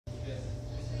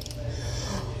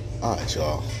Alright,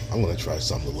 y'all. I'm gonna try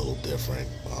something a little different.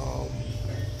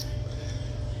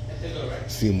 A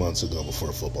few months ago, before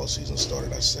the football season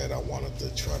started, I said I wanted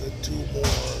to try to do more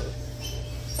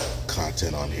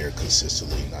content on here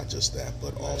consistently. Not just that,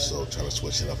 but also try to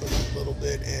switch it up a little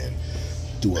bit and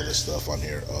do other stuff on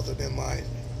here other than my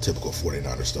typical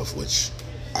 49er stuff, which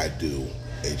I do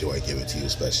enjoy giving to you,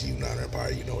 especially you Niner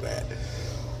Empire, you know that.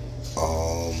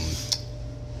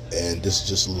 And this is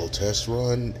just a little test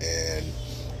run, and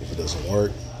if it doesn't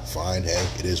work, fine, hey,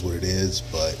 it is what it is.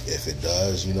 But if it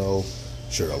does, you know,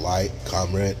 sure to like,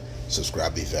 comment,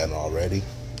 subscribe if you haven't already.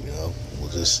 You know, we'll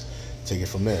just take it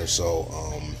from there. So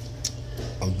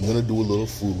I'm gonna do a little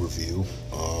food review.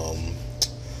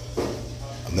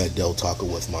 I'm at Del Taco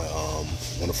with my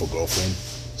wonderful girlfriend.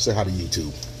 Say hi to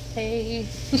YouTube. Hey.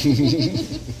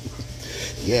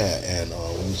 Yeah, and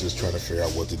we was just trying to figure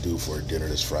out what to do for dinner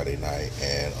this Friday night,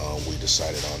 and we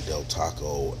decided on Del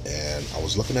Taco. And I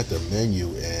was looking at their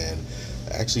menu, and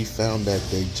I actually found that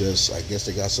I guess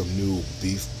they got some new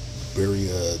beef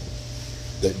birria.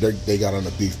 They got on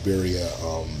the beef birria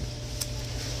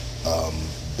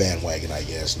bandwagon, I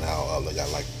guess. Now they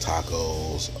got like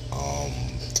tacos.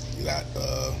 You got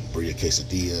birria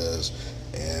quesadillas,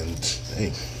 and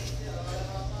hey,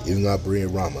 even got birria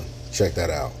ramen. Check that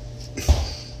out.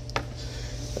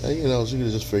 You know, so you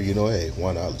just figure, you know, hey,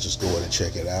 why not just go ahead and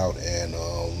check it out, and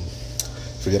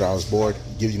figured I was bored,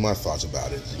 give you my thoughts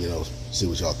about it, you know, see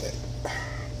what y'all think.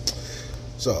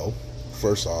 So,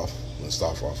 first off, let's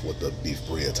start off with the beef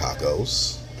birria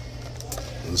tacos.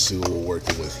 Let's see what we're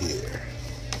working with here.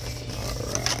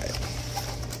 Alright.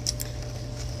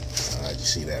 Alright, you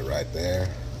see that right there?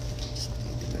 Let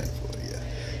me get that for you.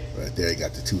 Right there, you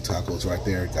got the two tacos right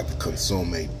there, got the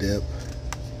consomme dip.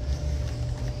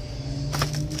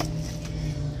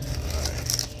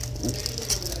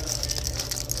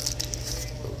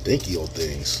 Dinky old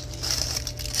things.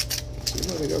 You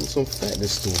know, they got some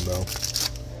fatness to them though.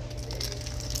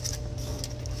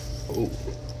 Oh,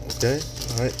 okay,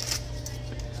 alright.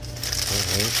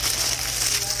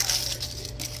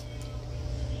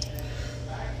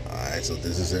 Alright, so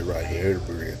this is it right here,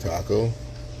 the birria taco.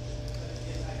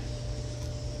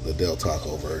 The Del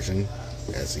Taco version.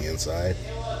 That's the inside.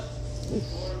 Ooh.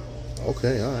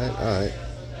 Okay, alright.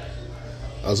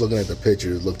 I was looking at the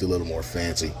picture, it looked a little more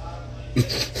fancy.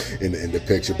 in the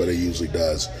picture, but it usually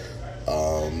does.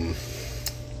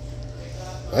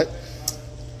 But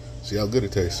see how good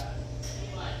it tastes.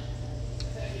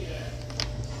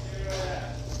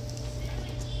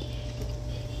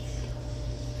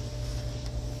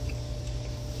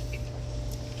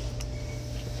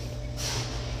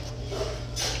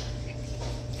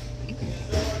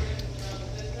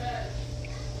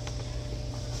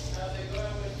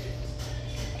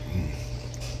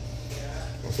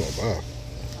 That's not bad.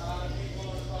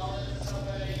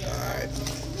 Alright.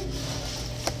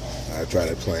 I tried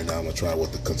it plain. Now I'm going to try it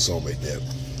with the consomme dip.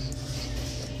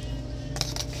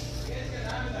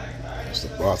 That's the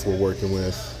broth we're working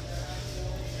with.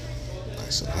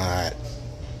 Nice and hot.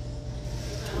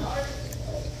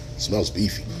 Smells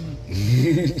beefy.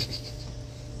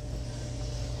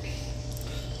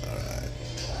 Alright.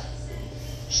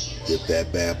 Dip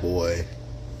that bad boy.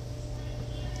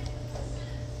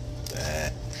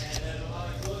 That.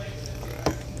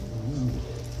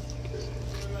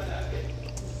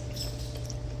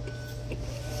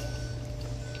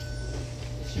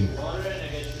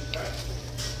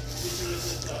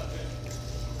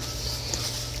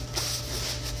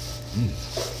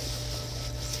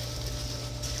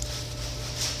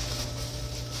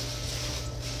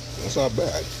 That's not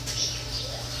bad.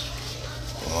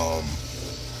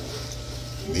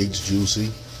 Meat's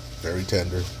juicy, very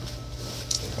tender.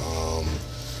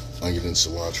 Onion and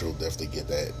cilantro definitely get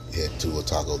that hit to a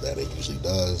taco that it usually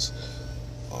does.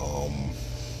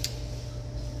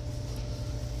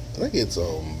 I think it's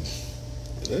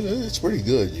pretty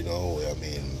good, you know. I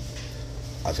mean,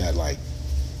 I've had like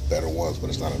better ones, but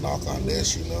it's not a knock on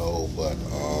this, you know. But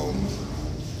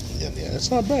yeah, it's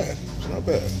not bad. It's not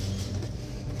bad.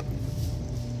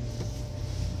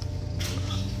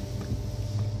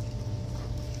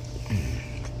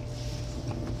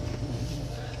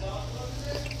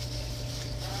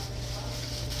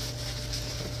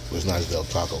 It was nice Del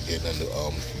Taco getting in the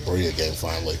Birria game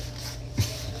finally.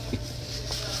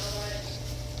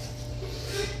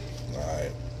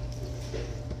 Alright.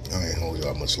 I ain't hold you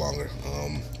out much longer.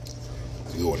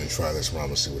 Let's go in and try this ramen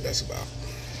and see what that's about.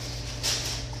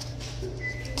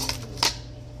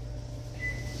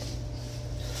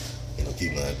 You know,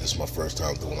 keep in mind, this is my first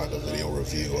time doing like a video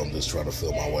review. I'm just trying to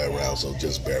feel my way around, so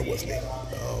just bear with me.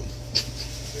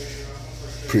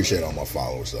 Appreciate all my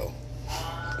followers though.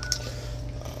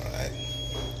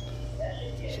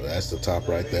 that's the top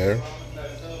right there.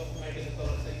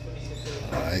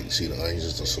 Alright, see the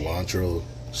onions, the cilantro,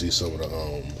 see some of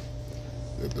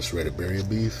the shredded birria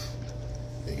beef.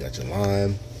 You got your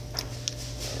lime.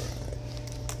 Alright.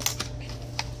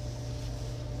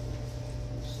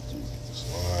 Let's do this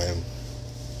lime.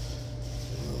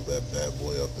 Move that bad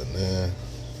boy up in there.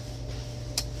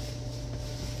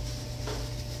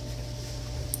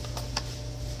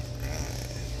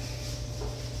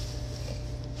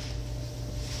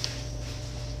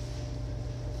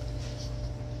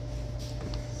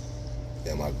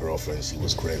 And my girlfriend, she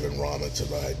was craving ramen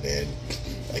tonight, man.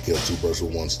 I killed two birds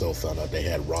with one stone, found out they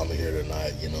had ramen here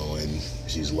tonight, you know, and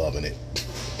she's loving it.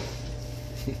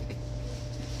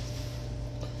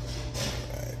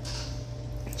 Alright.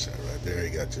 So right there, you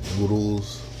got your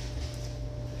noodles.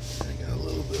 You got a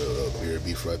little bit of birria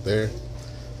beef right there.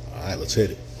 Alright, let's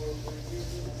hit it.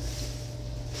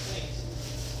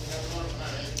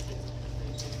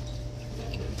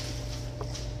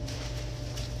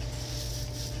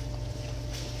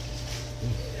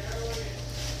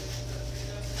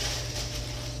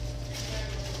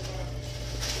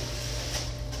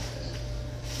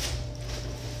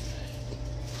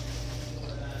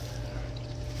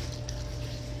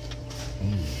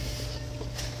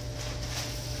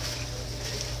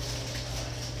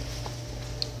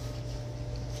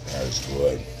 That's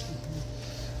good.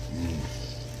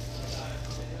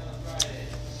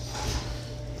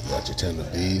 You got your tender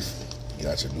beef. You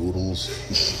got your noodles.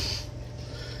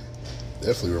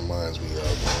 Definitely reminds me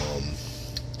of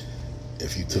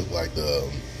if you took like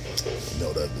the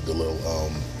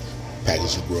little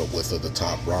package you grew up with of the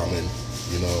top ramen,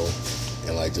 you know,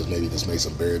 and like just make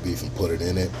some berry beef and put it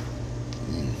in it.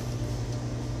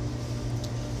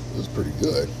 It was pretty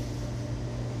good.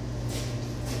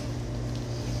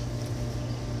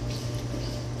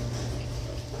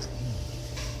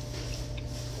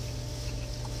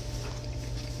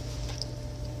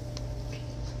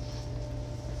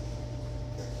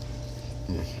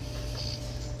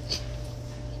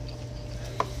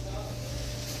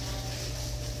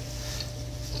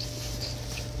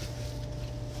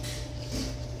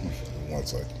 One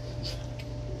second.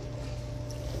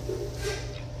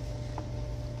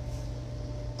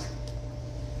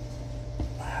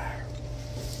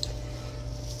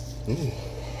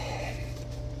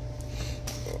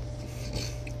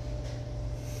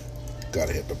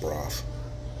 Gotta hit the broth.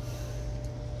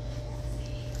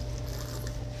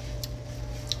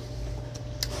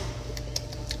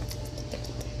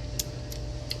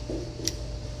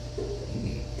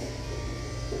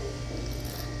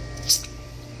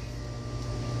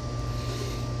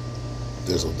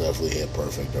 This will definitely hit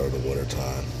perfect during the winter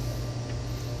time.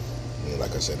 And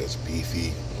like I said, it's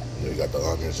beefy. You got the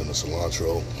onions and the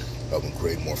cilantro, helping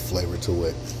create more flavor to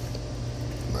it.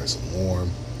 Nice and warm.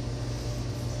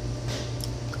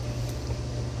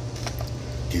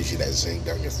 Gives you that zing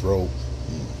down your throat.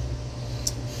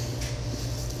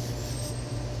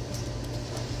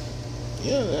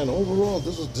 Yeah, and overall,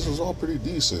 this is all pretty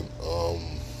decent.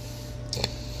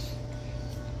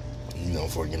 You know,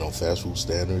 for fast food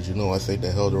standards, I think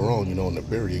they held their own. In the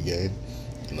Birria game,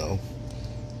 the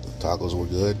tacos were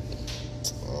good.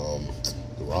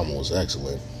 The ramen was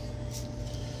excellent.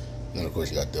 And of course,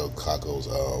 you got Del Caco's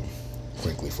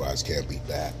crinkly fries. Can't beat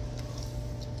that.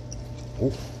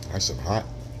 Oh, nice and hot.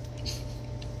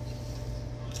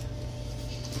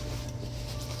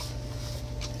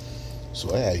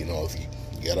 So yeah, if you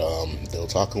got a Del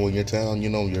Taco in your town,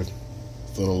 you're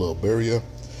feeling a little Birria,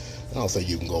 I don't think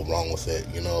you can go wrong with it.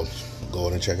 Go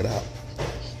in and check it out.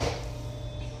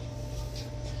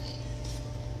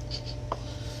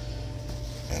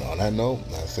 And on that note,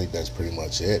 I think that's pretty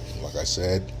much it. Like I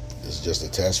said, this is just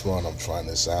a test run. I'm trying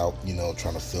this out,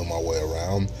 trying to feel my way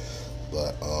around.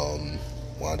 But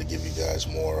wanted to give you guys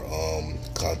more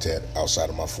content outside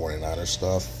of my 49ers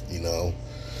stuff,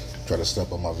 Try to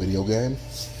step up my video game.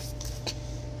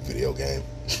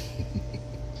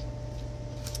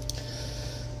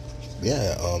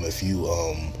 Yeah, if you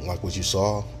like what you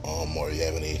saw, or you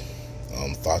have any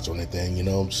thoughts or anything,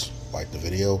 just like the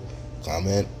video,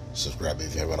 comment, subscribe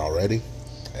if you haven't already,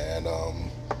 and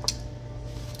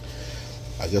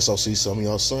I guess I'll see some of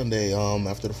y'all Sunday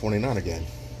after the 49er game,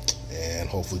 and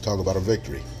hopefully talk about a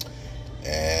victory,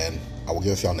 and I will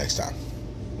give it to y'all next time.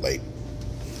 Late.